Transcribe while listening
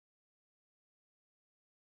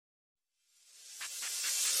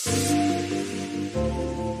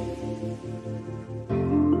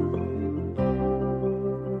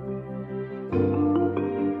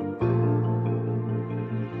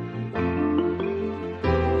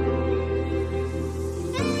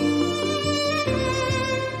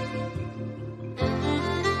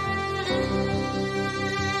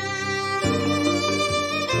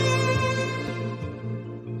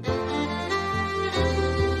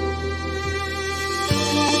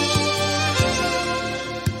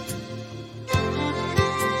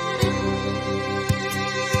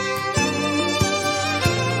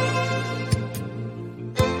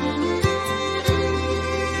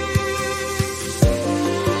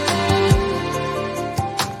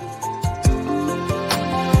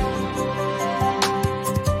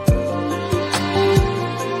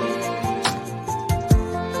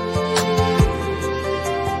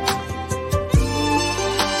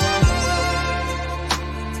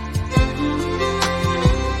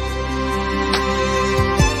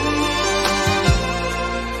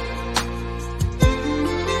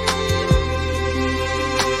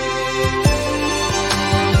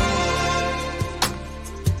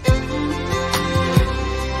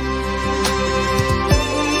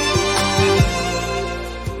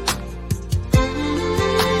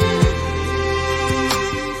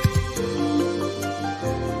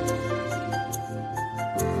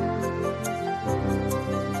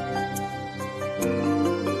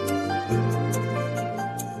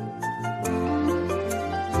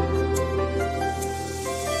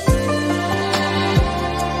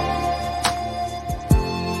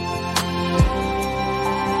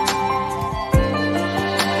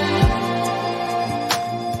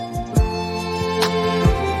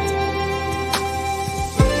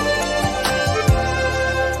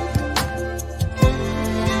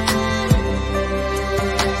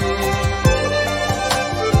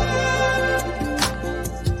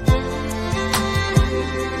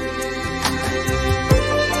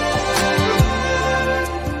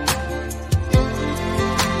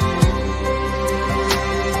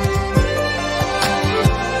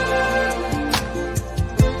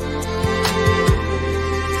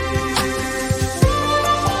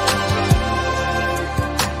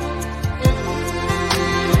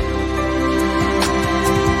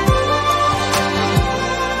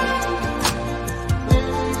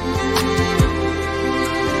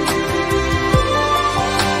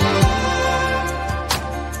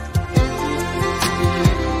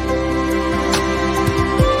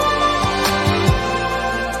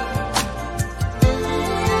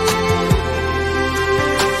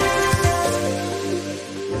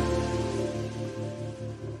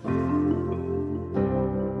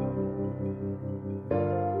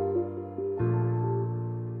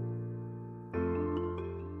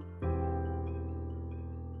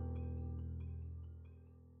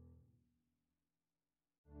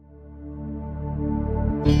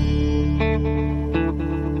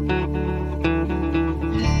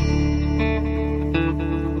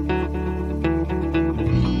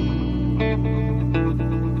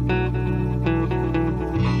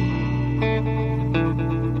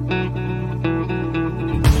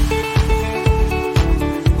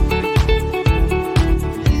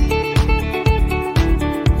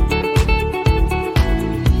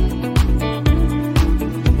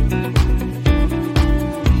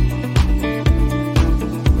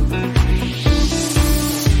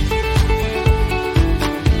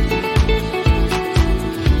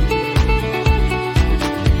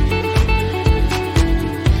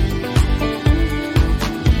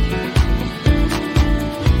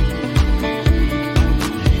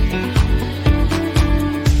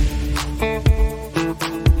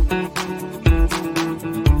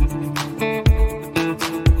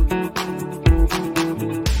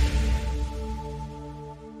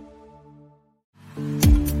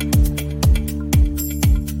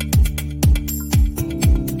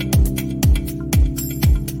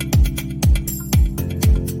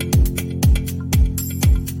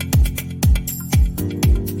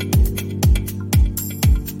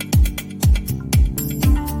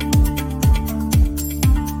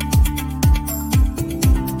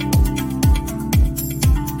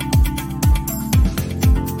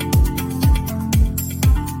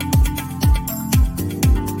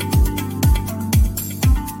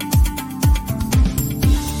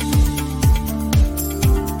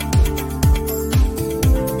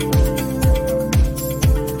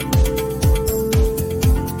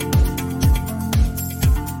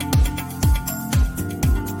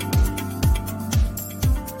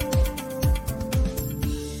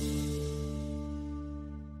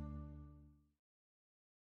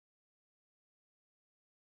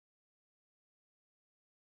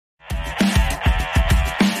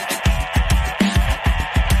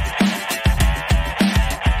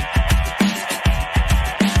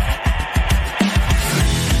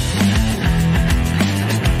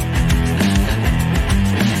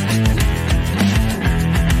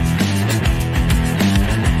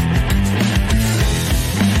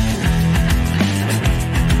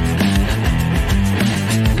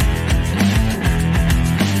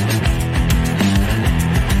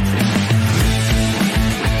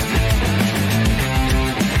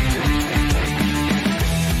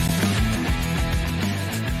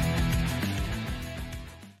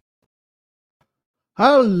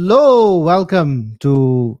Hello, welcome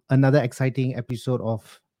to another exciting episode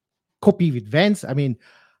of Copy with Vance.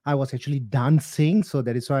 I was actually dancing, so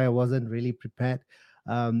that is why I wasn't really prepared.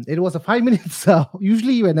 It was a 5 minutes.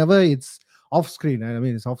 Usually, whenever it's off screen,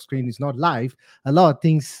 it's off screen, it's not live. A lot of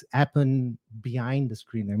things happen behind the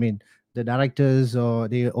screen. The directors or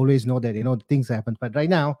they always know that things happen. But right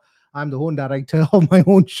now, I'm the own director of my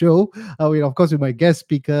own show. Of course, with my guest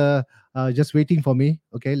speaker just waiting for me.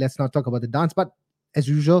 Okay, let's not talk about the dance, but as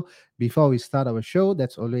usual, before we start our show,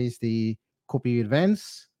 that's always the copy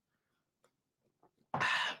events.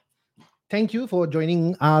 Thank you for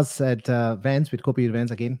joining us at Vans with Copy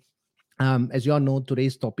Events again. As you all know,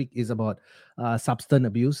 today's topic is about substance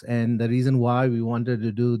abuse, and the reason why we wanted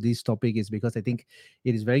to do this topic is because I think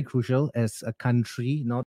it is very crucial as a country,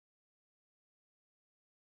 not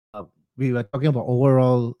we were talking about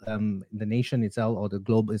overall the nation itself or the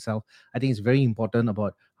globe itself. I think it's very important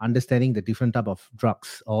about understanding the different type of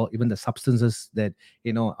drugs or even the substances that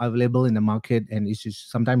are available in the market, and it's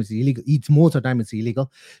just sometimes it's illegal. It's most of the time it's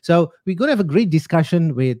illegal. So we're going to have a great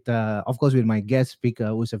discussion with, of course, with my guest speaker,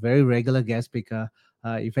 who's a very regular guest speaker.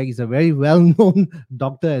 In fact, he's a very well-known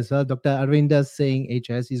doctor as well, Dr. Arvinder Singh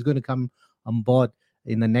Hs. He's going to come on board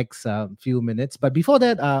in the next few minutes. But before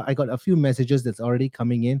that, I got a few messages that's already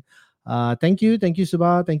coming in. Thank you,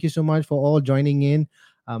 Subha. Thank you so much for all joining in.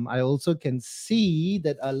 I also can see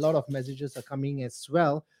that a lot of messages are coming as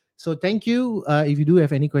well. So thank you. If you do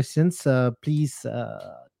have any questions, please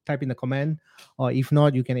type in the comment, or if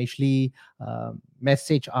not, you can actually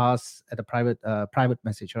message us at a private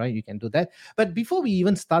message. Right, you can do that. But before we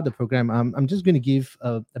even start the program, I'm just going to give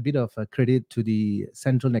a bit of credit to the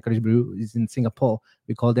Central Narcotics Bureau. Is in Singapore.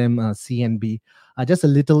 We call them CNB. Just a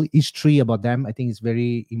little history about them. I think it's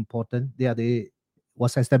very important. They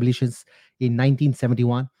was established in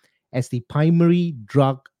 1971 as the primary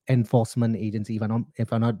drug enforcement agency,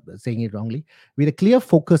 if I'm not saying it wrongly, with a clear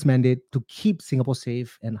focus mandate to keep Singapore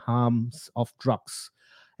safe and harms of drugs.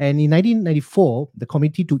 And in 1994, the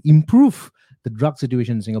committee to improve the drug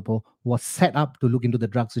situation in Singapore was set up to look into the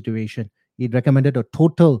drug situation. It recommended a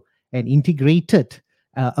total and integrated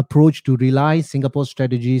approach to realize Singapore's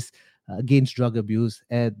strategies against drug abuse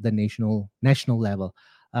at the national level.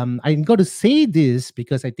 I'm going to say this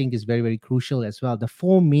because I think it's very, very crucial as well. The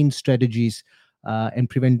four main strategies and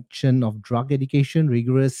prevention of drug education,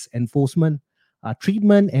 rigorous enforcement,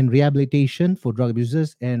 treatment and rehabilitation for drug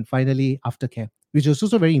abusers, and finally, aftercare, which is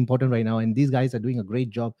also very important right now. And these guys are doing a great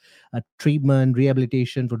job. Treatment,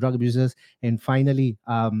 rehabilitation for drug abusers, and finally,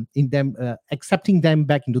 in them accepting them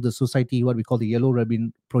back into the society, what we call the Yellow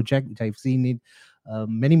Ribbon Project, which I've seen in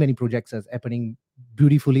many projects as happening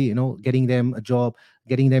beautifully, getting them a job,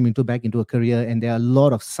 getting them back into a career. And there are a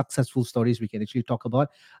lot of successful stories we can actually talk about.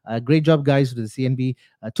 Great job, guys. The CNB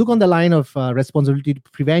took on the line of responsibility to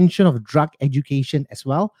prevention of drug education as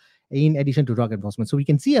well, in addition to drug enforcement. So we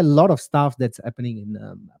can see a lot of stuff that's happening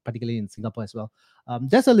in particularly in Singapore as well.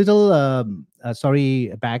 Just a little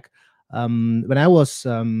story back. When I was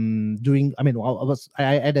doing, I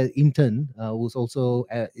had an intern who's also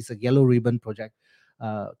it's a Yellow Ribbon Project.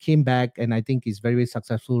 Came back, and I think is very, very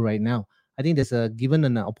successful right now. I think there's a given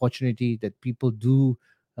an opportunity that people do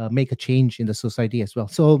make a change in the society as well.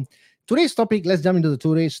 So today's topic, let's jump into the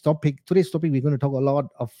today's topic. Today's topic, we're going to talk a lot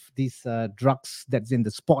of these drugs that's in the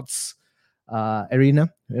sports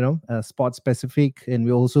arena, sports specific, and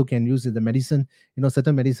we also can use it in the medicine.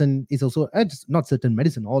 Certain medicine is also just not certain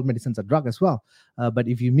medicine. All medicines are drug as well. But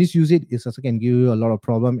if you misuse it, it also can give you a lot of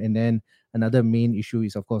problem. And then another main issue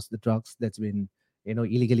is, of course, the drugs that's been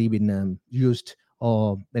illegally been used,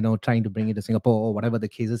 or trying to bring it to Singapore, or whatever the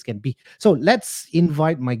cases can be. So let's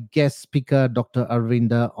invite my guest speaker, Dr.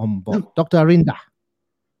 Arvinder, on board. Dr. Arvinder.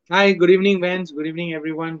 Hi, good evening, Vance. Good evening,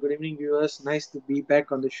 everyone. Good evening, viewers. Nice to be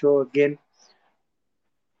back on the show again.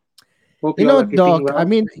 Hope you all are keeping Doc, well.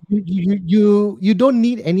 you don't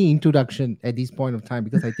need any introduction at this point of time,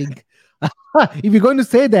 because I think if you're going to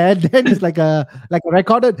say that, then it's like a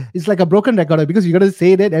recorded, it's like a broken recorder, because you're going to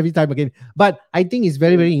say that every time again. But I think it's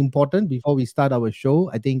very, very important before we start our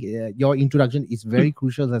show. I think your introduction is very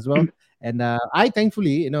crucial as well. And I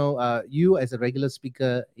thankfully, you as a regular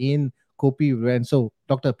speaker in Kopi, and so,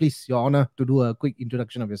 Doctor, please, your honor to do a quick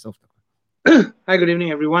introduction of yourself. Hi, good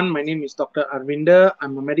evening, everyone. My name is Dr. Arvinder.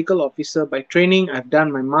 I'm a medical officer by training. I've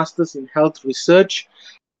done my master's in health research,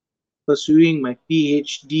 pursuing my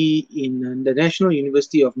PhD in the National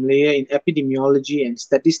University of Malaya in epidemiology and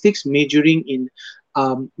statistics, majoring in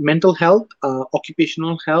mental health,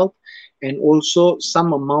 occupational health, and also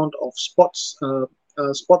some amount of sports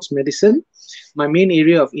sports medicine. My main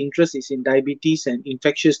area of interest is in diabetes and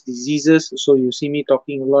infectious diseases. So you see me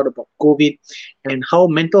talking a lot about COVID and how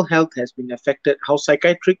mental health has been affected, how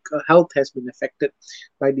psychiatric health has been affected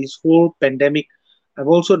by this whole pandemic. I've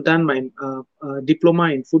also done my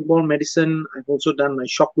diploma in football medicine. I've also done my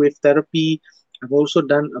shockwave therapy. I've also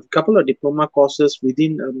done a couple of diploma courses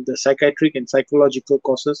within the psychiatric and psychological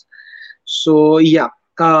courses. So yeah,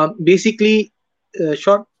 basically,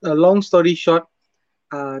 long story short,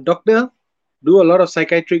 doctor, do a lot of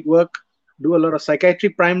psychiatric work, do a lot of psychiatry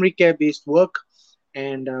primary care based work,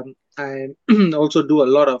 and I also do a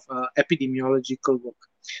lot of epidemiological work.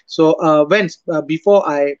 So Vance, before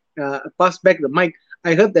I pass back the mic,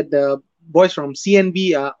 I heard that the boys from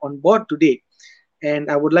CNB are on board today, and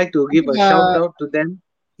I would like to I give think, a shout out to them.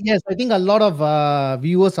 yes, I think a lot of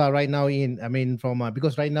viewers are right now in. I mean, from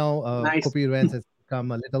because right now, Nice. Kopi Rants has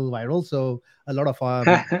become a little viral, so a lot of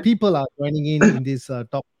people are joining in this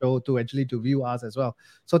talk show to actually to view us as well.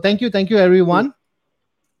 So thank you, everyone.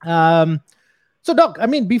 Um, so, Doc, I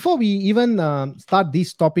mean, before we even start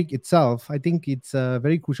this topic itself, I think it's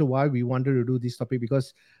very crucial why we wanted to do this topic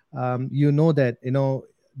because you know that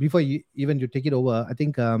before you take it over, I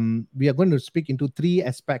think we are going to speak into three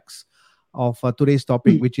aspects of today's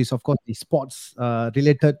topic, which is of course the sports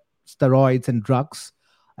related steroids and drugs,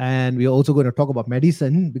 and we are also going to talk about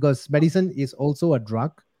medicine because medicine is also a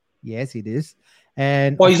drug. Yes, it is,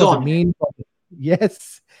 and of course the Poison. main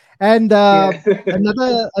yes, and Yeah.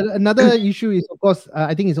 another issue is of course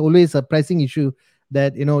I think it's always a pressing issue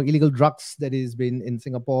that illegal drugs that is been in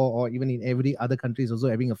Singapore or even in every other country is also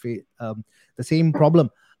having the same problem.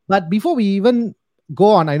 But before we even go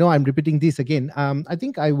on, I know I'm repeating this again. I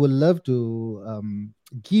think I would love to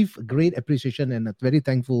give great appreciation and very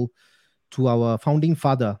thankful to our founding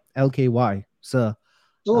father LKY sir,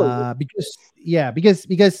 Oh,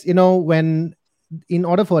 because when in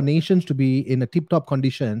order for nations to be in a tip-top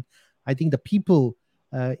condition, I think the people,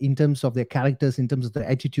 in terms of their characters, in terms of their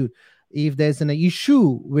attitude, if there's an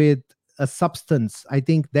issue with a substance, I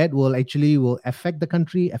think that will affect the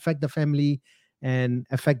country, affect the family, and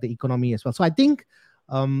affect the economy as well. So I think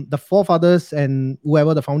the forefathers and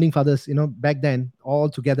whoever the founding fathers, back then, all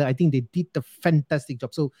together, I think they did a fantastic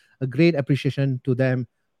job. So a great appreciation to them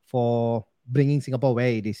for bringing Singapore where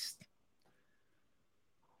it is.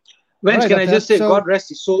 All Vance, right, can I doctor. just say, So God rest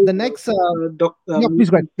his soul, the next, no, please go ahead. Please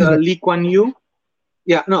go Mr. ahead. Lee Kuan Yew.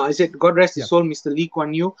 Yeah, no, I said, God rest his Yeah. soul, Mr. Lee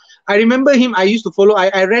Kuan Yew. I remember him. I used to follow.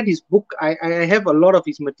 I read his book. I have a lot of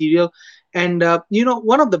his material, and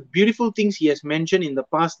one of the beautiful things he has mentioned in the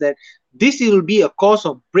past that this will be a cause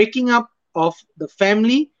of breaking up of the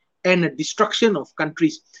family and a destruction of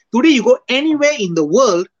countries. Today, you go anywhere in the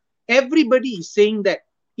world, everybody is saying that.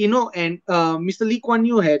 And Mr. Lee Kuan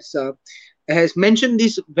Yew has mentioned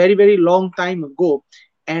this very very long time ago,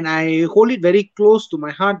 and I hold it very close to my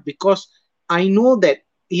heart because I know that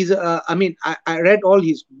I read all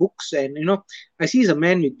his books, and I see he's a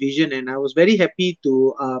man with vision, and I was very happy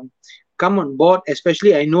to come on board.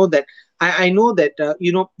 Especially, I know that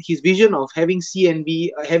his vision of having CNB,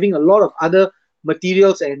 having a lot of other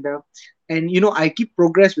materials, and I keep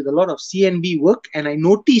progress with a lot of CNB work, and I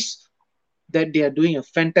notice that they are doing a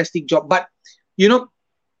fantastic job. But you know,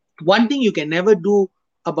 one thing you can never do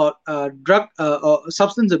about drug or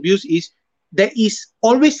substance abuse is there is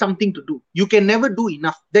always something to do. You can never do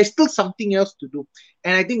enough. There's still something else to do.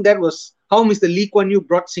 And I think that was how Mr. Lee Kuan Yew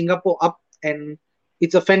brought Singapore up. And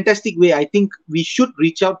it's a fantastic way. I think we should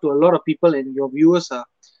reach out to a lot of people, and your viewers are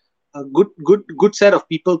a good set of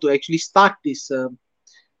people to actually start this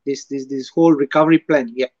whole recovery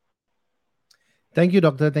plan. Yeah. Thank you,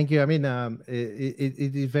 doctor. Thank you. I mean, it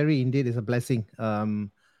is very indeed is a blessing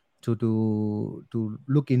to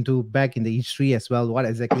look into back in the history as well. What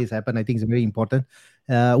exactly has happened? I think is very important.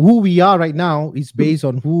 Who we are right now is based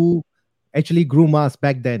on who actually grew us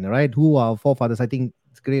back then, right? Who are our forefathers? I think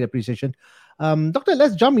it's great appreciation. Doctor,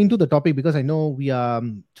 let's jump into the topic because I know we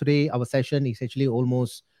today our session is actually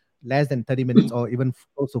almost less than 30 minutes or even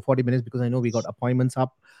close to 40 minutes because I know we got appointments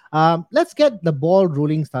up. Let's get the ball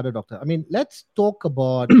rolling started, doctor. I mean, let's talk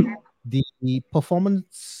about the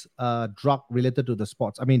performance drug related to the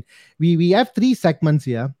sports. I mean, we have three segments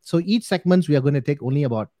here. So each segment we are going to take only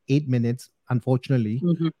about 8 minutes, unfortunately,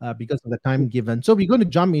 Mhm. because of the time given. So we're going to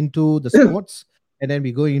jump into the sports and then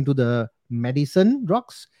we go into the medicine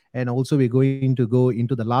drugs. And also we're going to go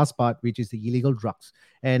into the last part, which is the illegal drugs.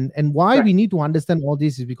 And why Right. we need to understand all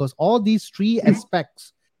this is because all these three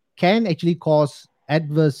aspects can actually cause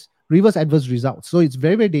reverse adverse results. So it's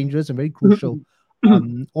very, very dangerous and very crucial.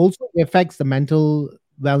 Also it affects the mental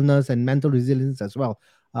wellness and mental resilience as well,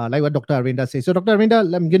 like what Dr. Arvinder says. So Dr. Arvinder,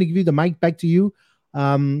 I'm going to give you the mic back to you.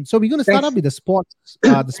 So we're going to start Thanks. up with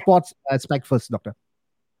the sports aspect first, doctor.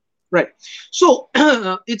 Right. So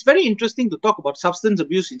it's very interesting to talk about substance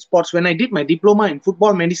abuse in sports. When I did my diploma in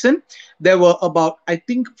football medicine, there were about, I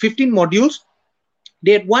think, 15 modules.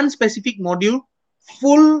 They had one specific module,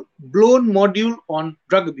 full blown module on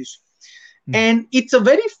drug abuse. Mm. And it's a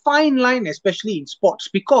very fine line, especially in sports,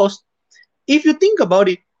 because if you think about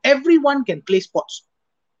it, everyone can play sports.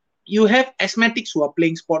 You have asthmatics who are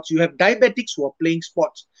playing sports, you have diabetics who are playing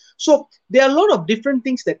sports. So there are a lot of different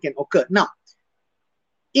things that can occur. Now,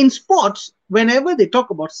 in sports, whenever they talk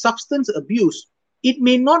about substance abuse, it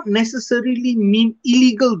may not necessarily mean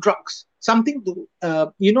illegal drugs, something to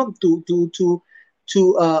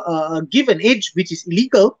give an edge which is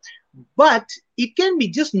illegal, but it can be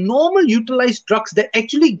just normal utilized drugs that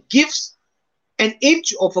actually gives an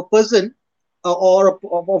edge of a person,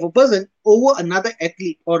 of a person over another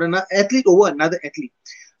athlete, or an athlete over another athlete.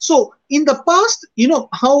 So in the past, you know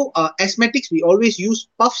how asthmatics, we always use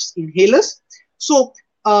puffs, inhalers. So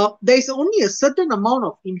there is only a certain amount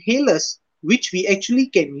of inhalers which we actually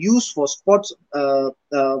can use for sports,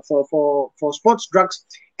 for sports drugs,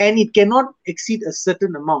 and it cannot exceed a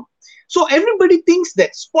certain amount. So everybody thinks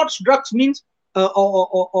that sports drugs means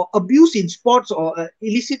or abuse in sports, or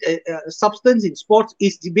illicit substance in sports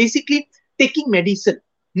is basically taking medicine.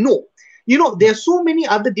 No, you know, there are so many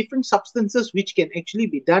other different substances which can actually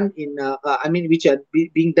be done in which are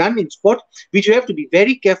being done in sport, which you have to be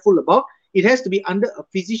very careful about. It has to be under a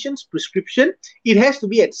physician's prescription. It has to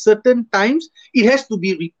be at certain times. It has to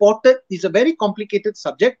be reported. It's a very complicated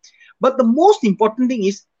subject. But the most important thing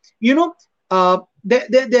is, you know,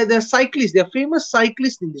 there are cyclists, there are famous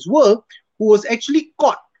cyclists in this world who was actually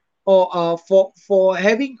caught, or for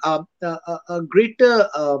having a greater,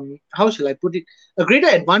 how shall I put it, a greater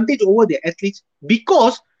advantage over their athletes,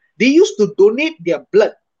 because they used to donate their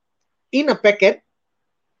blood in a packet,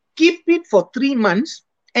 keep it for 3 months,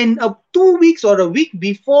 and 2 weeks or a week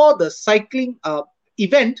before the cycling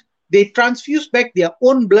event, they transfuse back their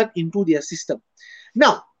own blood into their system.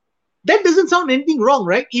 Now, that doesn't sound anything wrong,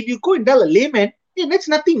 right? If you go and tell a layman, yeah, that's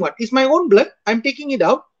nothing. What? It's my own blood. I'm taking it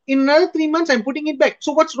out. In another 3 months, I'm putting it back.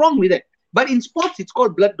 So what's wrong with that? But in sports, it's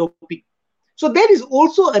called blood doping. So that is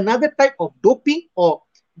also another type of doping, or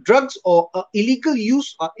drugs, or illegal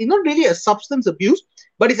use, not really a substance abuse,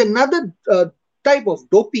 but it's another type of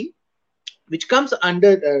doping which comes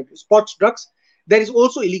under sports drugs, that is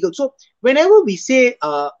also illegal. So whenever we say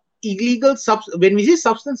when we say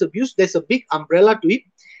substance abuse, there's a big umbrella to it.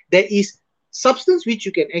 There is substance which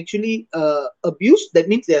you can actually abuse. That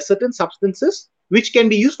means there are certain substances which can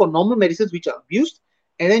be used for normal medicines which are abused,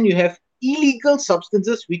 and then you have illegal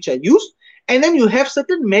substances which are used, and then you have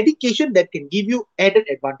certain medication that can give you added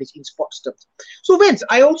advantage in sports terms. So Vince,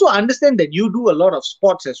 I also understand that you do a lot of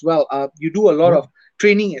sports as well. You do a lot Yeah. of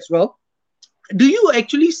training as well. Do you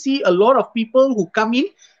actually see a lot of people who come in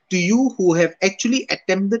to you who have actually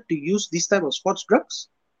attempted to use this type of sports drugs?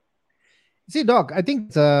 See, Doc, I think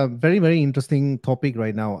it's a very, very interesting topic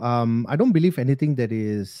right now. I don't believe anything that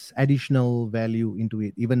is additional value into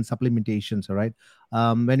it, even supplementations, all right?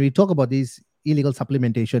 When we talk about this illegal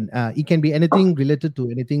supplementation, it can be anything related to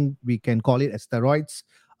anything. We can call it as steroids,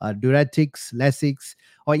 diuretics, lasics,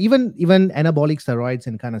 or even anabolic steroids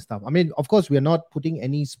and kind of stuff. I mean, of course, we are not putting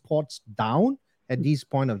any sports down at this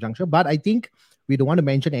point of juncture, but I think we don't want to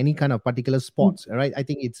mention any kind of particular sports, all right? I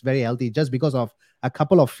think it's very healthy just because of a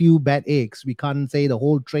couple of few bad eggs. We can't say the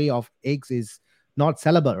whole tray of eggs is not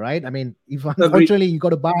sellable, right? I mean, if Agreed. unfortunately you got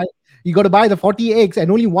to buy the 40 eggs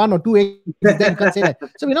and only one or two eggs is there, you can't say that.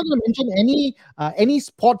 So we're not going to mention any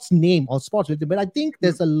sports name or sports related, but I think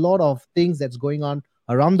there's a lot of things that's going on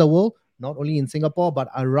around the world, not only in Singapore but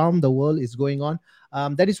around the world is going on.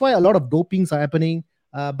 That is why a lot of dopings are happening.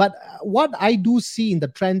 But what I do see in the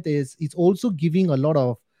trend is it's also giving a lot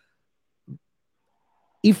of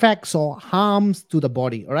effects or harms to the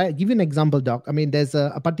body. All right. I'll give you an example, Doc. I mean, there's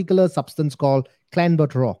a particular substance called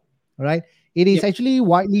clenbuterol. All right. It is Yep. actually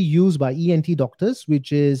widely used by ENT doctors,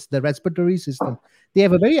 which is the respiratory system. They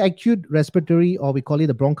have a very acute respiratory, or we call it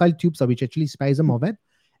the bronchial tubes, which actually spasm of it.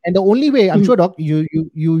 And the only way, I'm Mm. sure, Doc,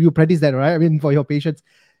 you practice that, right? I mean, for your patients.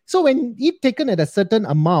 So when it taken at a certain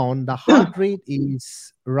amount, the heart rate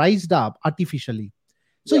is raised up artificially.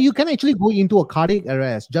 So Yep. you can actually go into a cardiac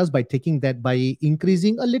arrest just by taking that, by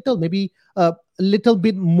increasing a little, maybe a little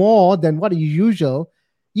bit more than what is usual.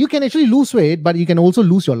 You can actually lose weight, but you can also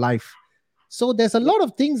lose your life. So there's a Yep. lot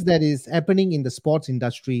of things that is happening in the sports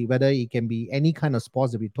industry, whether it can be any kind of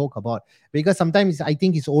sports that we talk about, because sometimes I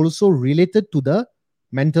think it's also related to the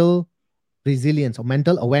mental resilience or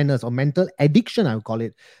mental awareness or mental addiction, I would call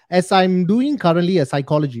it. As I'm doing currently a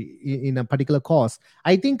psychology in a particular course,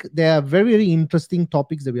 I think there are very, very interesting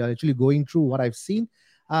topics that we are actually going through. What I've seen,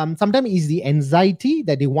 sometimes is the anxiety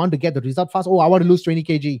that they want to get the result fast. Oh, I want to lose 20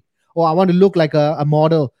 kg. Or I want to look like a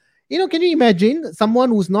model. Can you imagine someone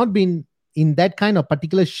who's not been in that kind of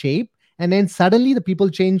particular shape, and then suddenly the people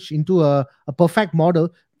change into a perfect model?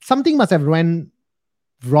 Something must have run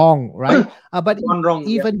wrong, right? But Gone wrong.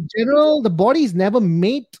 if Yeah. in general the body is never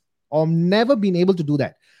made or never been able to do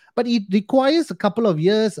that, but it requires a couple of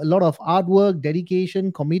years, a lot of hard work,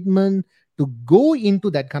 dedication, commitment to go into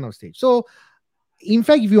that kind of stage. So in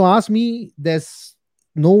fact, if you ask me, there's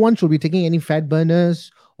no one should be taking any fat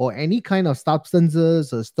burners or any kind of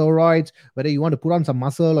substances or steroids, whether you want to put on some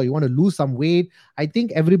muscle or you want to lose some weight. I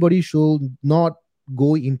think everybody should not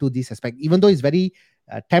go into this aspect, even though it's very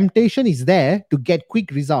temptation is there to get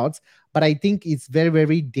quick results. But I think it's very,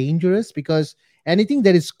 very dangerous, because anything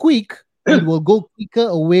that is quick, it will go quicker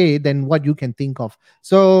away than what you can think of.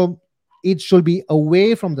 So it should be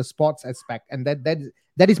away from the sports aspect, and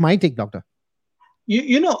that is my take, doctor.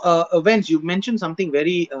 Vance, you mentioned something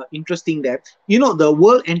very interesting there. The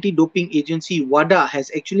World Anti-Doping Agency, WADA,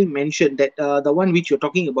 has actually mentioned that the one which you're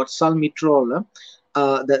talking about, salmeterol,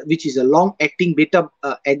 which is a long-acting beta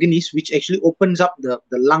agonist, which actually opens up the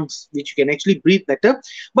lungs, which you can actually breathe better.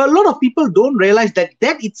 But a lot of people don't realize that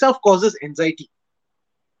that itself causes anxiety.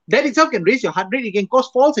 That itself can raise your heart rate. It can cause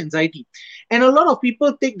false anxiety. And a lot of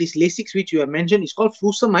people take this Lasix, which you have mentioned, is called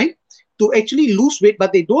furosemide, to actually lose weight,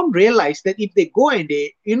 but they don't realize that if they go and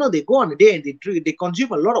they go on a day and they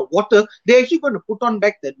consume a lot of water, they're actually going to put on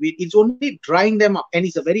back that weight. It's only drying them up, and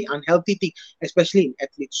it's a very unhealthy thing, especially in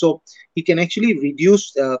athletes. So it can actually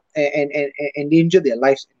reduce and endanger their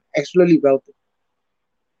lives. Absolutely well.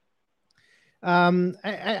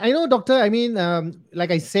 I know, doctor. I mean,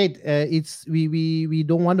 like I said, it's we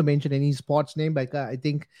don't want to mention any sports name, but I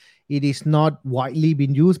think it is not widely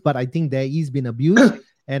been used, but I think there is been abuse.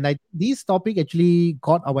 And this topic actually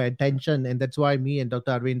caught our attention, and that's why me and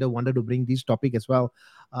Dr. Arvinder wanted to bring this topic as well.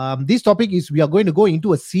 This topic is, we are going to go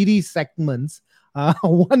into a series segments.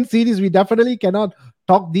 One series we definitely cannot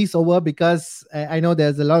talk this over, because I know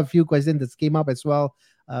there's a lot of few questions that came up as well.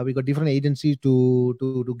 We got different agencies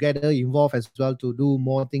to get involved as well, to do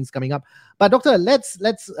more things coming up. But doctor, let's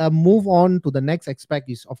move on to the next aspect,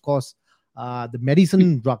 is of course the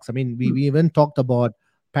medicine drugs. I mean, we even talked about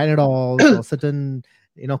Panadols or certain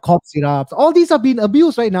cough syrups. All these are being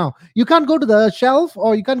abused right now. You can't go to the shelf,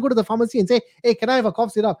 or you can't go to the pharmacy and say, hey, can I have a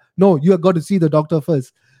cough syrup? No, you have got to see the doctor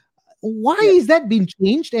first. Why is that being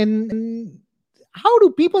changed, and how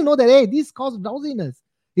do people know that, hey, this causes drowsiness?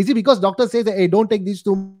 Is it because doctor says that, hey, don't take this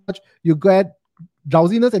too much, you get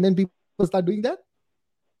drowsiness, and then people start doing that?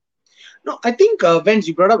 No, I think, Vance,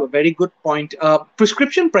 you brought up a very good point.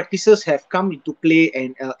 Prescription practices have come into play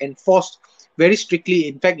and enforced very strictly.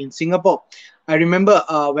 In fact, in Singapore, I remember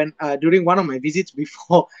when during one of my visits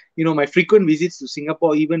before, my frequent visits to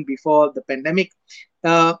Singapore, even before the pandemic,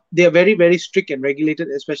 they are very, very strict and regulated,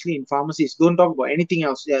 especially in pharmacies. Don't talk about anything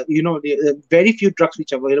else. There are very few drugs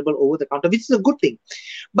which are available over the counter, which is a good thing.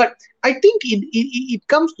 But I think it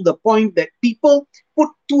comes to the point that people put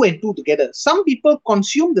two and two together. Some people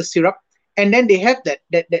consume the syrup, and then they have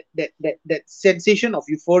that sensation of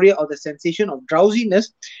euphoria or the sensation of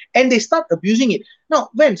drowsiness, and they start abusing it. Now,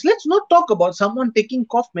 Vance, let's not talk about someone taking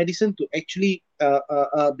cough medicine to actually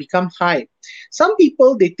become high. Some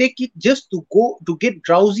people, they take it just to get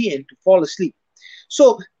drowsy and to fall asleep.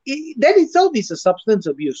 So that itself is a substance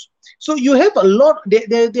abuse. So you have a lot.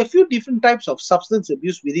 There are a few different types of substance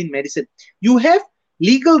abuse within medicine. You have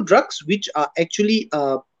legal drugs which are actually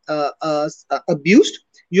abused.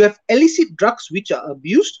 You have illicit drugs which are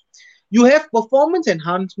abused. You have performance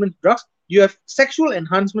enhancement drugs. You have sexual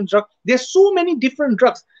enhancement drugs. There's so many different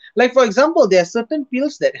drugs. Like, for example, there are certain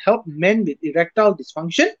pills that help men with erectile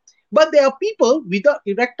dysfunction, but there are people without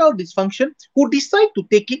erectile dysfunction who decide to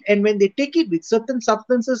take it, and when they take it with certain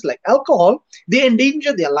substances like alcohol, they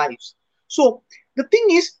endanger their lives. So the thing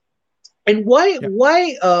is, and why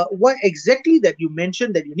exactly that you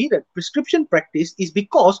mentioned that you need a prescription practice is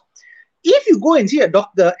because if you go and see a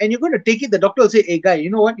doctor and you're going to take it, the doctor will say, hey, guy,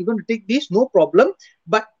 you know what? You're going to take this, no problem.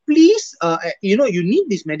 But please, you need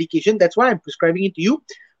this medication. That's why I'm prescribing it to you.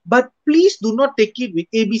 But please do not take it with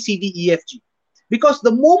A, B, C, D, E, F, G. Because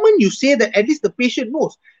the moment you say that, at least the patient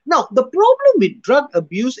knows. Now, the problem with drug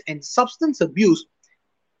abuse and substance abuse,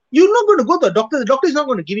 you're not going to go to a doctor. The doctor is not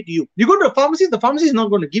going to give it to you. You go to a pharmacy, the pharmacy is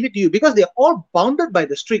not going to give it to you, because they're all bounded by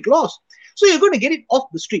the strict laws. So you're going to get it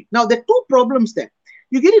off the street. Now, there are two problems there.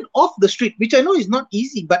 You get it off the street, which I know is not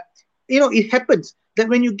easy, but it happens that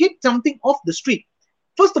when you get something off the street,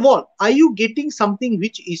 first of all, are you getting something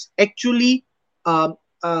which is actually, um,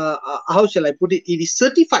 how shall I put it, it is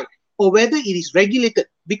certified, or whether it is regulated?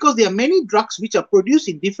 Because there are many drugs which are produced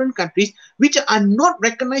in different countries which are not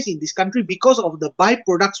recognized in this country because of the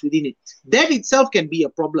byproducts within it. That itself can be a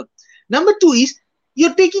problem. Number two is,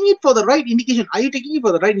 you're taking it for the right indication. Are you taking it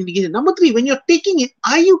for the right indication? Number three, when you're taking it,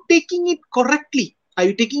 are you taking it correctly? Are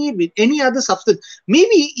you taking it with any other substance?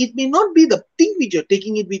 Maybe it may not be the thing which you're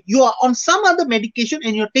taking it with. You are on some other medication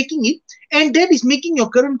and you're taking it, and that is making your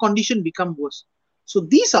current condition become worse. So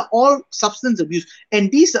these are all substance abuse, and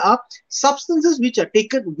these are substances which are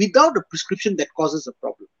taken without a prescription that causes a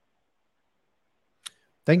problem.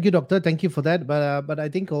 Thank you, doctor. Thank you for that. But I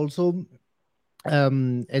think also,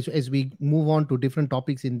 as we move on to different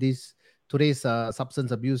topics in this today's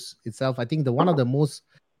substance abuse itself, I think the one of the most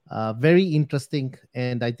very interesting,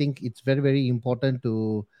 and I think it's very very important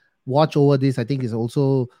to watch over this. I think is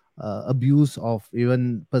also abuse of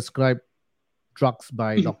even prescribed drugs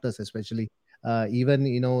by doctors, especially. Even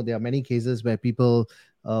there are many cases where people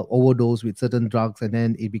overdose with certain drugs, and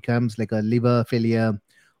then it becomes like a liver failure,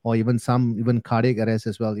 or even cardiac arrest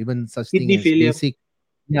as well. Even such thing Kidney as failure. basic,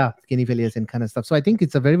 yeah, kidney failures and kind of stuff. So I think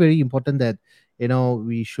it's a very very important that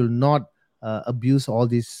we should not abuse all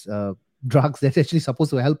these drugs that's actually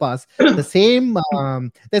supposed to help us. The same,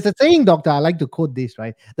 there's a saying, doctor, I like to quote this,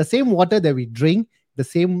 right? The same water that we drink, the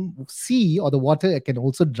same sea or the water can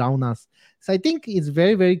also drown us. So I think it's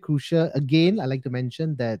very very crucial. Again, I like to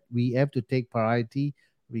mention that we have to take priority.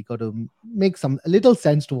 We got to make some a little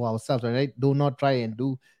sense to ourselves, right? Do not try and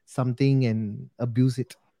do something and abuse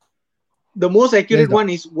it. The most Yes, accurate doc. one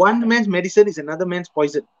is, one man's medicine is another man's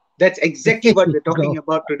poison. That's exactly There what you we're talking go.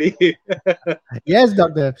 about today. Yes,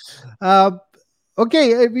 doctor. Uh,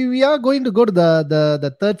 okay, we are going to go to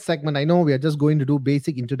the third segment. I know we are just going to do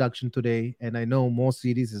basic introduction today, and I know more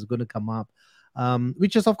series is going to come up,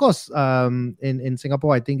 which is of course in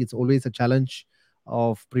Singapore. I think it's always a challenge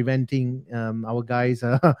of preventing our guys,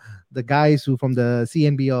 the guys who from the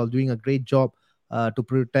CNB are doing a great job to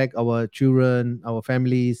protect our children, our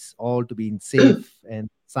families, all to be in safe and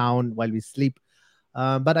sound while we sleep.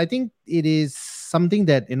 But I think it is something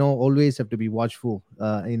that always have to be watchful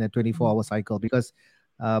in a 24-hour cycle, because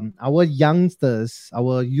our youngsters,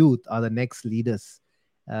 our youth are the next leaders.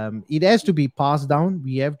 It has to be passed down.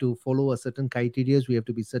 We have to follow a certain criteria. We have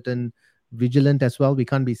to be certain vigilant as well. We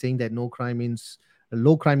can't be saying that no crime means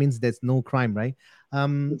low crime means there's no crime, right?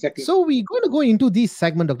 Exactly. So we're going to go into this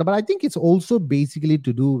segment, doctor, but I think it's also basically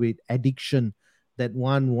to do with addiction that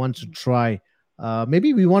one wants to try.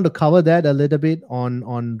 Maybe we want to cover that a little bit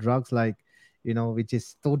on drugs, like which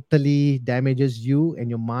is totally damages you and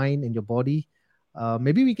your mind and your body.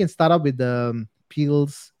 Maybe we can start up with the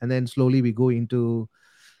pills, and then slowly we go into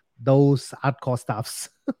those hardcore stuffs.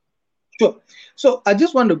 Sure. So I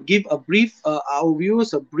just want to give a brief, our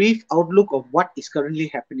viewers a brief outlook of what is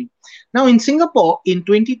currently happening. Now in Singapore in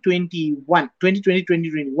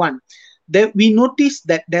 2021, that we noticed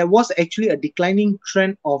that there was actually a declining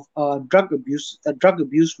trend of drug abuse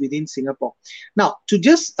within Singapore. Now to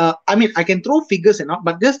just, I mean, I can throw figures and all,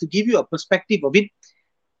 but just to give you a perspective of it,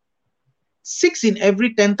 6 in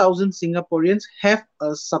every 10,000 Singaporeans have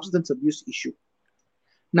a substance abuse issue.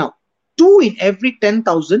 Now, 2 in every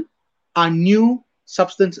 10,000 are new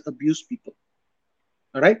substance abuse people.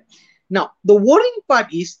 All right. Now, the worrying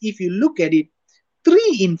part is, if you look at it,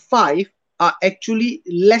 3 in 5 are actually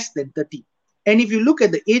less than 30. And if you look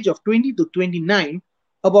at the age of 20 to 29,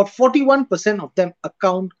 about 41% of them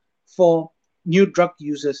account for new drug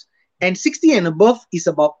users. And 60 and above is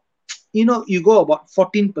about, you go about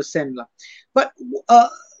 14%. But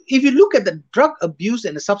if you look at the drug abuse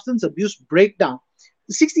and the substance abuse breakdown,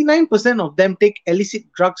 69% of them take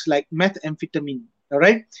illicit drugs like methamphetamine. All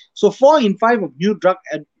right. So 4 in 5 of new drug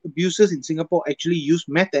abusers in Singapore actually use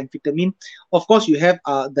methamphetamine. Of course, you have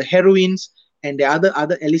the heroines and the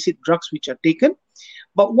other illicit drugs which are taken.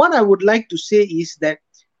 But what I would like to say is that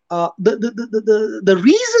the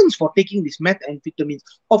reasons for taking these methamphetamines,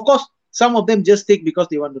 of course, some of them just take because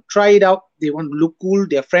they want to try it out. They want to look cool.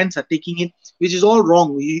 Their friends are taking it, which is all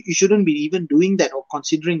wrong. You shouldn't be even doing that or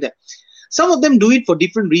considering that. Some of them do it for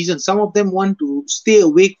different reasons. Some of them want to stay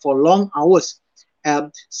awake for long hours.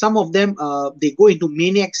 Some of them, they go into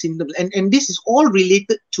maniac symptoms. And this is all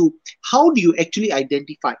related to how do you actually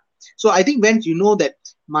identify. So I think, Vance, you know that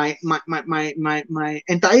my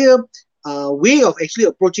entire way of actually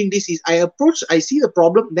approaching this is, I see the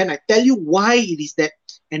problem, then I tell you why it is that,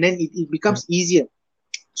 and then it Yeah. becomes easier.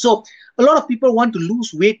 So a lot of people want to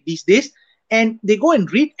lose weight these days, and they go and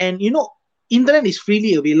read, and internet is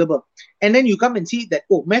freely available, and then you come and see that,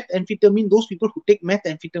 oh, methamphetamine, those people who take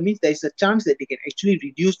methamphetamines, there is a chance that they can actually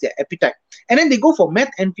reduce their appetite, and then they go for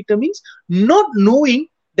methamphetamines, not knowing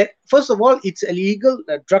that first of all it's a legal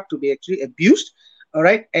drug to be actually abused. All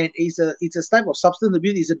right, and it's a type of substance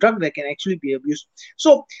abuse. It's a drug that can actually be abused.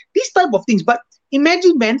 So these type of things. But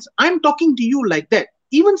imagine, Vance, I'm talking to you like that.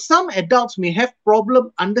 Even some adults may have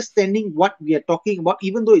problem understanding what we are talking about,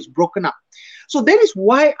 even though it's broken up. So that is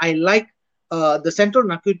why I like the Central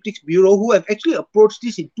Narcotics Bureau, who have actually approached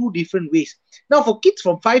this in two different ways. Now, for kids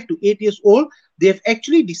from 5 to 8 years old, they have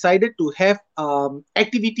actually decided to have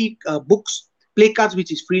activity books, play cards,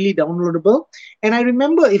 which is freely downloadable. And I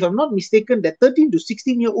remember, if I'm not mistaken, that 13 to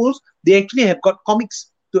 16-year-olds, they actually have got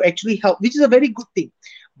comics to actually help, which is a very good thing.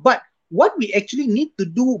 But what we actually need to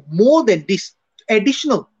do more than this,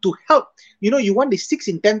 additional to help, you want the 6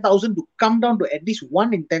 in 10,000 to come down to at least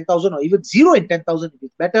 1 in 10,000, or even 0 in 10,000 if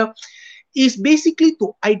it's better, is basically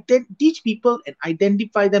to teach people and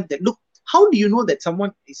identify them that, look, how do you know that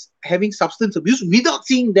someone is having substance abuse without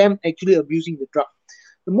seeing them actually abusing the drug?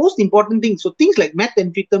 The most important thing, so things like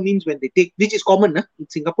methamphetamines when they take, which is common in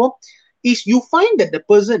Singapore, is you find that the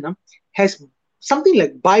person has something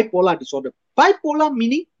like bipolar disorder. Bipolar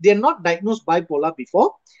meaning they're not diagnosed bipolar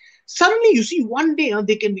before. Suddenly you see one day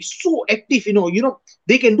they can be so active,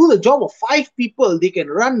 they can do the job of 5 people, they can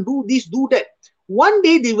run, do this, do that. One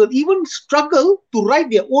day they will even struggle to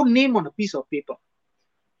write their own name on a piece of paper.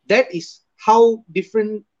 That is how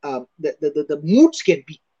different the moods can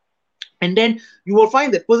be. And then you will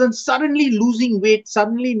find that person suddenly losing weight,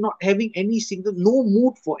 suddenly not having no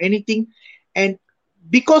mood for anything. And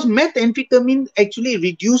because methamphetamine actually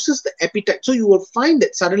reduces the appetite, so you will find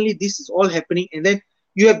that suddenly this is all happening. And then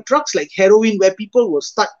you have drugs like heroin where people will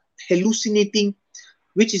start hallucinating,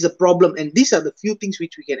 which is a problem. And these are the few things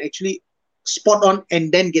which we can actually spot on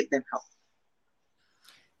and then get them help.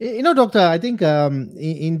 Doctor, I think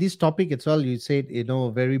in this topic as well, you said,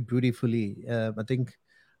 very beautifully. I think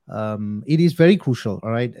it is very crucial.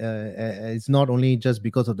 All right, it's not only just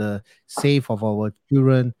because of the safe of our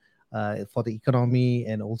children, for the economy,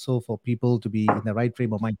 and also for people to be in the right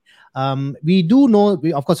frame of mind. We do know,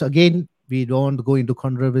 of course, again, we don't go into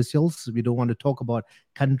controversials. We don't want to talk about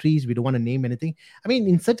countries. We don't want to name anything. I mean,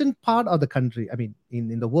 in certain part of the country, I mean,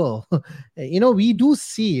 in the world, we do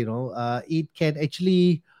see, it can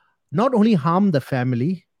actually not only harm the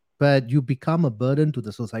family, but you become a burden to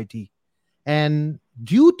the society. And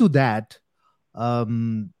due to that, a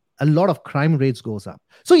lot of crime rates goes up.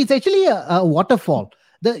 So it's actually a waterfall.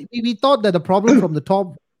 We thought that the problem from the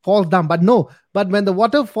top falls down, but no. But when the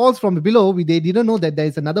water falls from below, they didn't know that there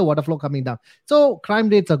is another water flow coming down. So crime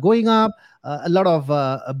rates are going up. A lot of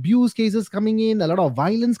abuse cases coming in, a lot of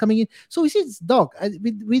violence coming in. So you see, doc,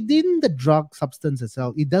 within the drug substance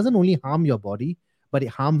itself, it doesn't only harm your body, but it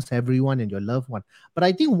harms everyone and your loved one. But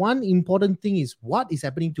I think one important thing is what is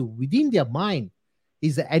happening to within their mind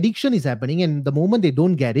is the addiction is happening, and the moment they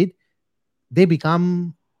don't get it, they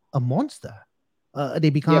become a monster. They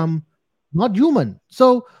Yep. become not human.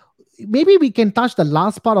 So maybe we can touch the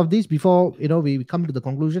last part of this before we come to the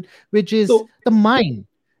conclusion, which is So, the mind.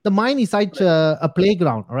 The mind is such right. a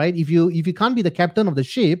playground. All right, if you can't be the captain of the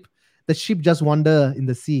ship just wander in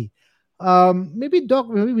the sea. Maybe doc,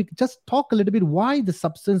 maybe we could just talk a little bit why the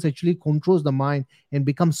substance actually controls the mind and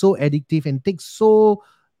becomes so addictive and takes so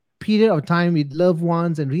period of time with loved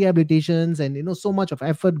ones and rehabilitations, and so much of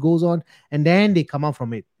effort goes on, and then they come out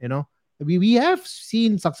from it. We have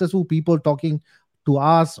seen successful people talking to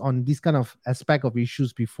us on this kind of aspect of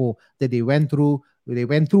issues before, that they went through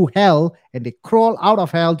hell and they crawl out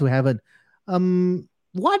of hell to heaven.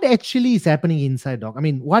 What actually is happening inside, doc? I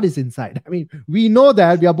mean, what is inside? I mean, we know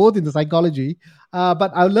that we are both in the psychology,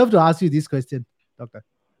 but I would love to ask you this question, doctor.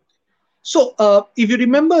 if you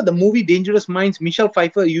remember the movie Dangerous Minds, Michelle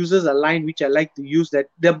Pfeiffer uses a line which I like to use, that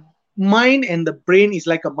the mind and the brain is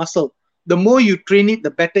like a muscle. The more you train it,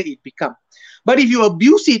 the better it becomes. But if you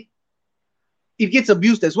abuse it, it gets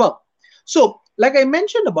abused as well. So, like I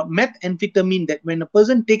mentioned about methamphetamine, that when a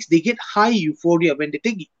person takes, they get high euphoria. When they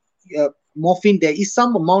take morphine, there is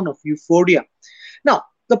some amount of euphoria. Now,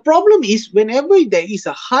 the problem is whenever there is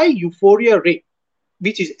a high euphoria rate,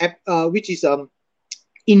 which is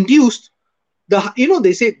induced,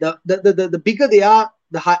 they say the bigger they are,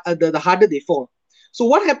 the harder they fall. So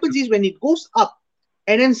what happens is when it goes up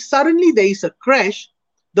and then suddenly there is a crash,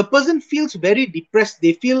 the person feels very depressed.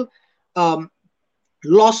 They feel um,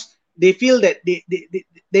 lost. They feel that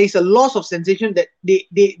there is a loss of sensation, that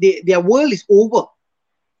their world is over.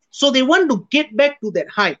 So they want to get back to that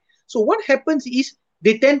high. So what happens is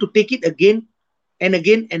they tend to take it again and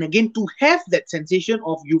again and again to have that sensation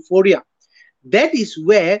of euphoria. that is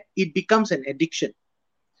where it becomes an addiction.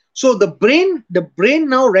 So the brain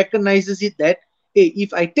now recognizes it that, hey,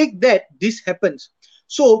 if I take that, this happens.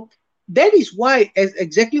 So that is why, as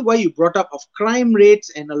exactly why you brought up of crime rates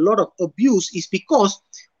and a lot of abuse, is because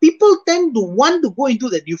people tend to want to go into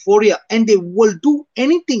that euphoria, and they will do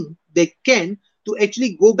anything they can to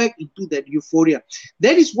actually go back into that euphoria.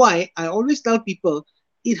 That is why I always tell people,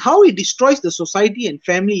 how it destroys the society and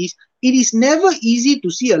family is, it is never easy to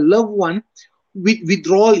see a loved one with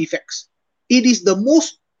withdrawal effects. It is the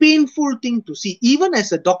most painful thing to see. Even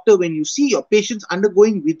as a doctor, when you see your patients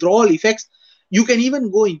undergoing withdrawal effects, you can even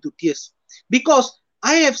go into tears. Because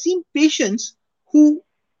I have seen patients who,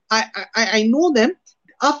 I know them,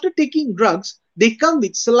 after taking drugs, they come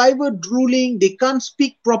with saliva drooling, they can't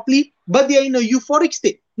speak properly, but they are in a euphoric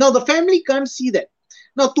state. Now, the family can't see that.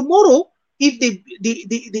 Now, tomorrow, if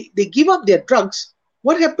they give up their drugs,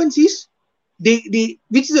 what happens is,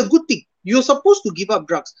 which is a good thing. You're supposed to give up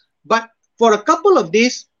drugs, but for a couple of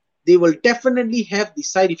days, they will definitely have the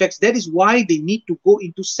side effects. That is why they need to go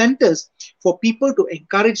into centers for people to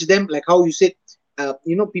encourage them, like how you said,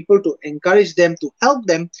 people to encourage them, to help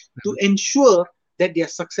them, to ensure that they are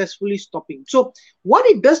successfully stopping. So, what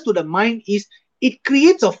it does to the mind is, it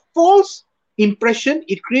creates a false impression,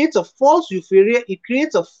 it creates a false euphoria, it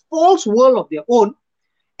creates a false world of their own,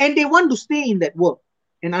 and they want to stay in that world.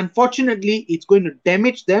 And unfortunately, it's going to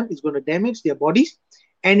damage them, it's going to damage their bodies,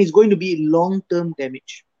 and it's going to be long term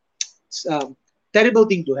damage. It's a terrible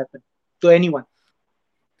thing to happen to anyone.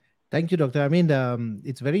 Thank you, doctor. I mean,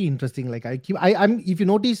 it's very interesting. Like I'm. If you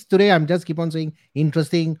notice today, I'm just keep on saying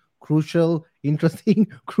interesting, crucial, interesting,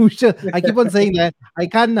 crucial. I keep on saying that. I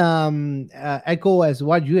can't echo as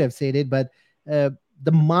what you have said it, but uh,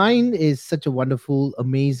 the mind is such a wonderful,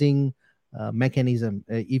 amazing mechanism.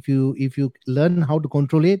 If you learn how to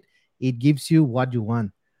control it, it gives you what you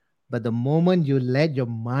want. But the moment you let your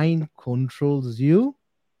mind controls you,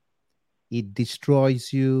 it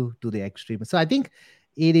destroys you to the extreme. So I think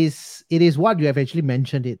it is what you have actually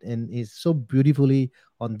mentioned it, and is so beautifully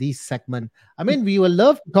on this segment. I mean, we will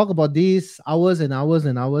love to talk about these hours and hours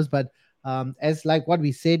and hours, but as like what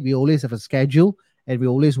we said, we always have a schedule, and we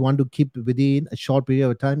always want to keep within a short period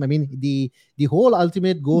of time. I mean, the whole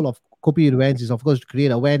ultimate goal of copy events is, of course, to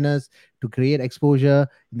create awareness, to create exposure.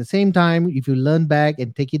 In the same time, if you learn back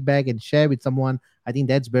and take it back and share with someone, I think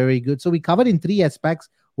that's very good. So we covered in three aspects.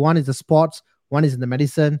 One is the sports, one is in the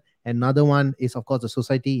medicine, and another one is, of course, the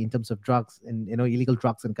society in terms of drugs and illegal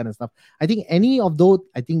drugs and kind of stuff. I think any of those,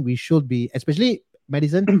 I think we should be, especially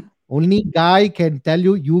medicine. Only guy can tell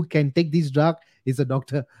you can take this drug is a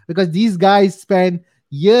doctor, because these guys spend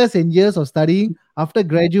years and years of studying. After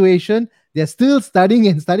graduation, they're still studying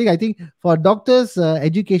and studying. I think for doctors,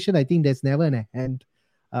 education, I think there's never an end.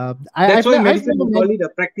 That's why I've medicine, never we met. call it a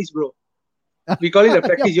practice, bro. We call it a Yeah,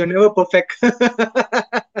 practice. You're never perfect.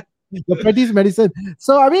 the practice medicine.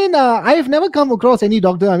 So I mean, I have never come across any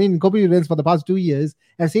doctor. I mean, copy events for the past 2 years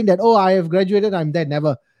have saying that, oh, I have graduated, I'm dead.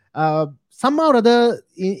 Never. Somehow or other,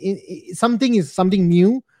 something is something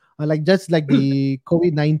new. Like just like the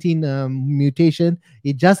COVID-19 mutation,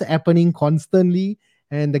 it just happening constantly,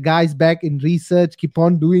 and the guys back in research keep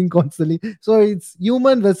on doing constantly. So it's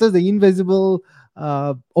human versus the invisible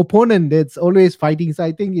opponent that's always fighting. So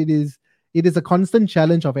I think it is a constant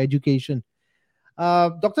challenge of education.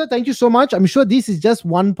 Doctor, thank you so much. I'm sure this is just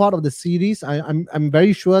one part of the series. I'm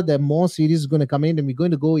very sure there are more series going to come in, and we're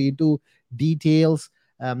going to go into details.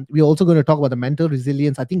 We're also going to talk about the mental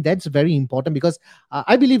resilience. I think that's very important, because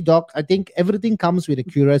I believe, Doc, I think everything comes with a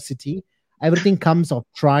curiosity. Everything comes of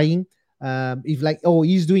trying. If like, oh,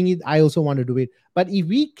 he's doing it, I also want to do it. But if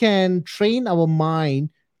we can train our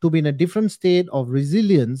mind to be in a different state of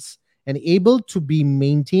resilience and able to be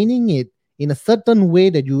maintaining it in a certain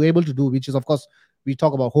way that you're able to do, which is, of course, we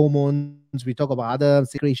talk about hormones, we talk about other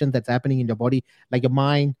secretions that's happening in your body, like your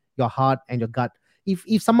mind, your heart, and your gut.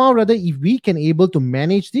 If somehow or other, if we can able to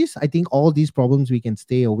manage this, I think all these problems we can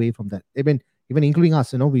stay away from that. Even including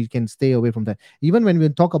us, we can stay away from that. Even when we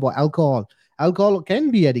talk about alcohol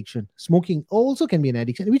can be addiction. Smoking also can be an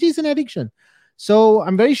addiction, which is an addiction. So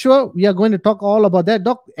I'm very sure we are going to talk all about that.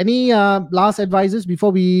 Doc, any last advices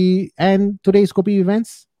before we end today's copy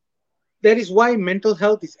events? That is why mental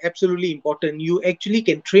health is absolutely important. You actually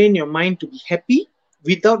can train your mind to be happy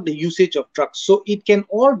without the usage of drugs. So it can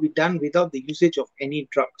all be done without the usage of any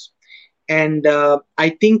drugs. And I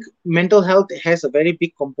think mental health has a very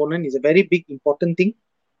big component, is a very big important thing.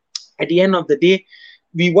 At the end of the day,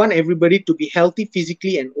 we want everybody to be healthy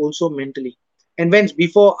physically and also mentally. And Vance,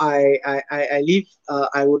 before I leave,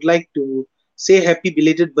 I would like to say happy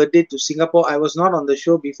belated birthday to Singapore. I was not on the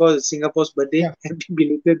show before Singapore's birthday. Yeah. Happy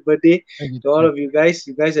belated birthday Thank you. to all of you guys.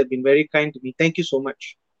 You guys have been very kind to me. Thank you so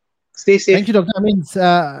much. Stay Thank you, safe. Doctor. I mean,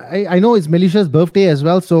 I know it's Melisha's birthday as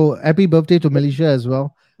well, so happy birthday to Melisha as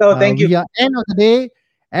well. Oh, thank you. We are end of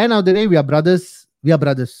the day, we are brothers. We are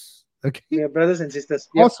brothers. Okay, We are brothers and sisters.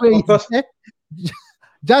 Yep, causeway of is course. there.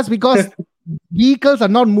 Just because vehicles are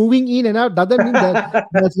not moving in and out doesn't mean that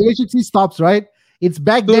the relationship stops, right? It's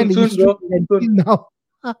back then Soon, the soon, history bro. and Soon. till now.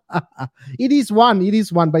 It is one. It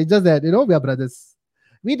is one, but it's just that we are brothers.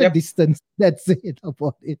 With a Yep. distance. That's it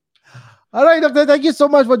about it. All right, Doctor. Thank you so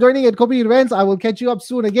much for joining at Copy Events. I will catch you up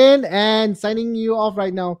soon again and signing you off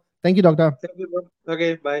right now. Thank you, Doctor. Thank you, bro.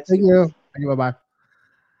 Okay, bye. See Thank you. you. Thank you. Bye bye.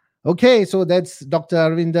 Okay, so that's Dr.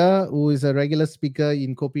 Arvinder, who is a regular speaker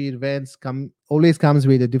in Copy Events. Always comes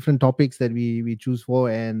with the different topics that we choose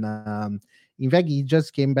for, and in fact, he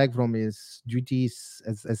just came back from his duties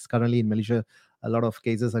as currently in Malaysia. A lot of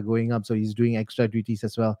cases are going up, so he's doing extra duties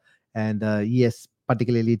as well, and he has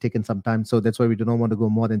particularly taken some time. So that's why we do not want to go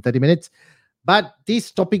more than 30 minutes. But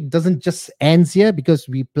this topic doesn't just ends here because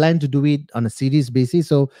we plan to do it on a series basis.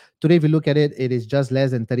 So today, if you look at it, it is just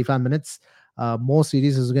less than 35 minutes. More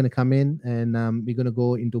series is going to come in, and we're going to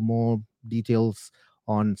go into more details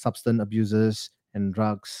on substance abusers and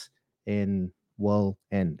drugs in world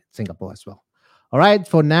and Singapore as well. All right,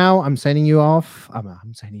 for now, I'm signing you off.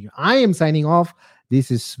 I'm signing you. I am signing off.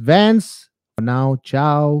 This is Vance. For now,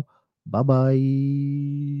 ciao. Bye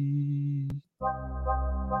bye.